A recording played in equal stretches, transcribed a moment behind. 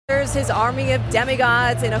His army of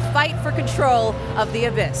demigods in a fight for control of the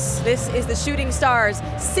abyss. This is the Shooting Stars'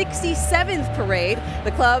 67th parade.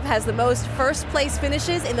 The club has the most first-place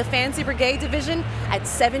finishes in the Fancy Brigade division at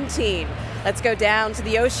 17. Let's go down to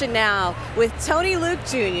the ocean now with Tony Luke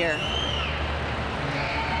Jr.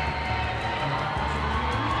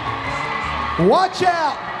 Watch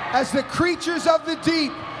out as the creatures of the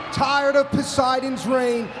deep, tired of Poseidon's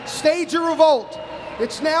reign, stage a revolt.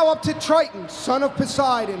 It's now up to Triton, son of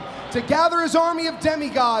Poseidon, to gather his army of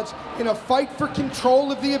demigods in a fight for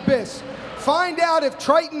control of the abyss. Find out if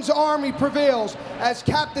Triton's army prevails as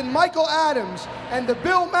Captain Michael Adams and the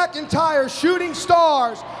Bill McIntyre Shooting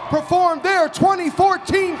Stars perform their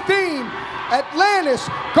 2014 theme, Atlantis,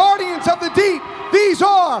 Guardians of the Deep. These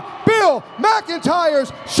are Bill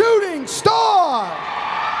McIntyre's Shooting Stars.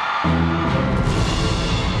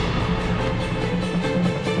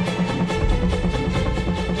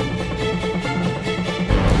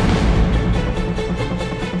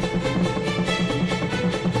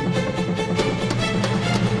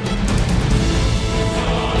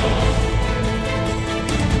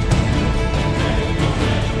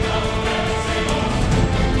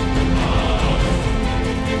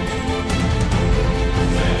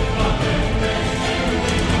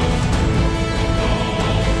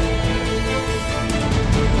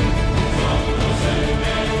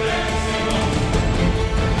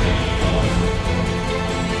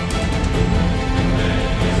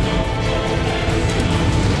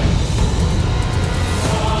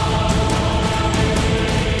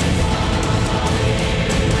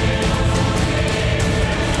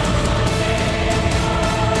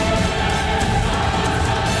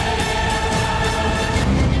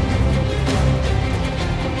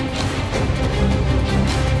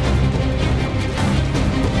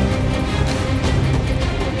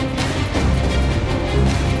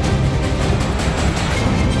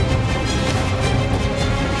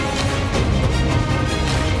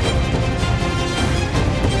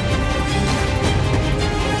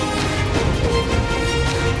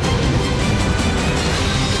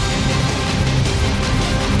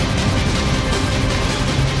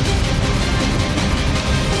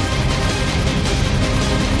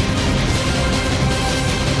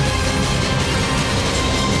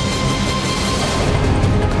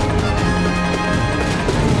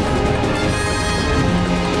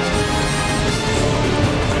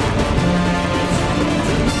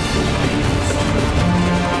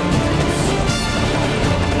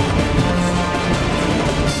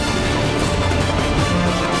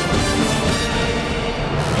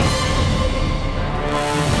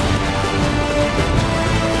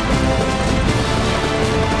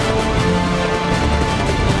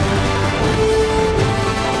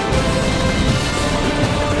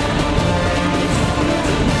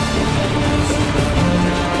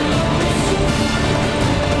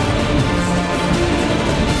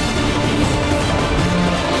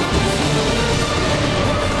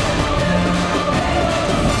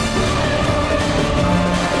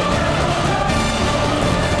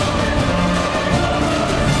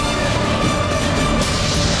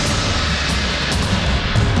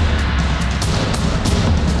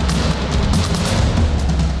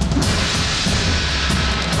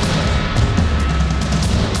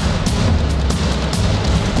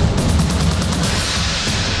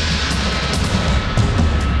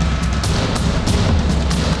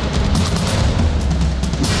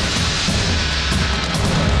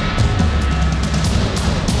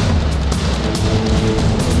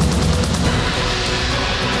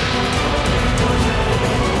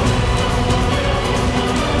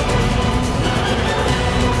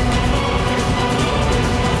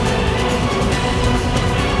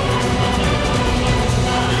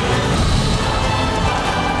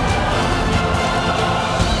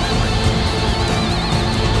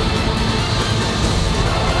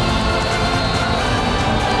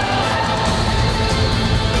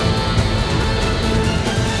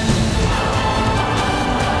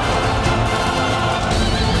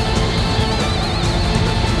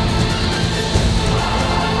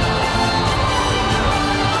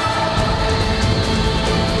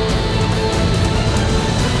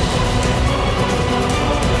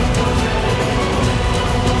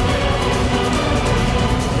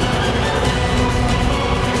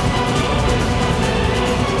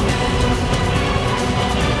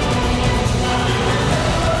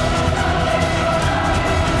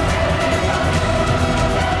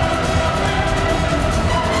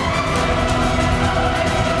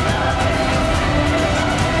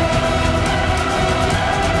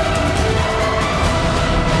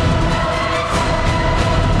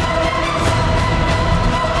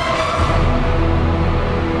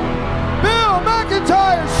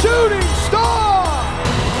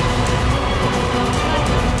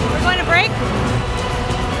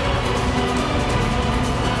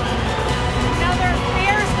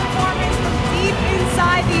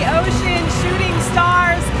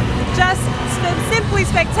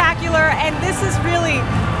 spectacular, and this is really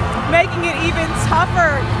making it even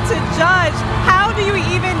tougher to judge. How do you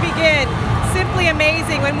even begin? Simply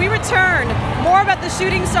amazing. When we return, more about the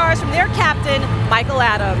shooting stars from their captain, Michael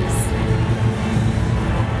Adams.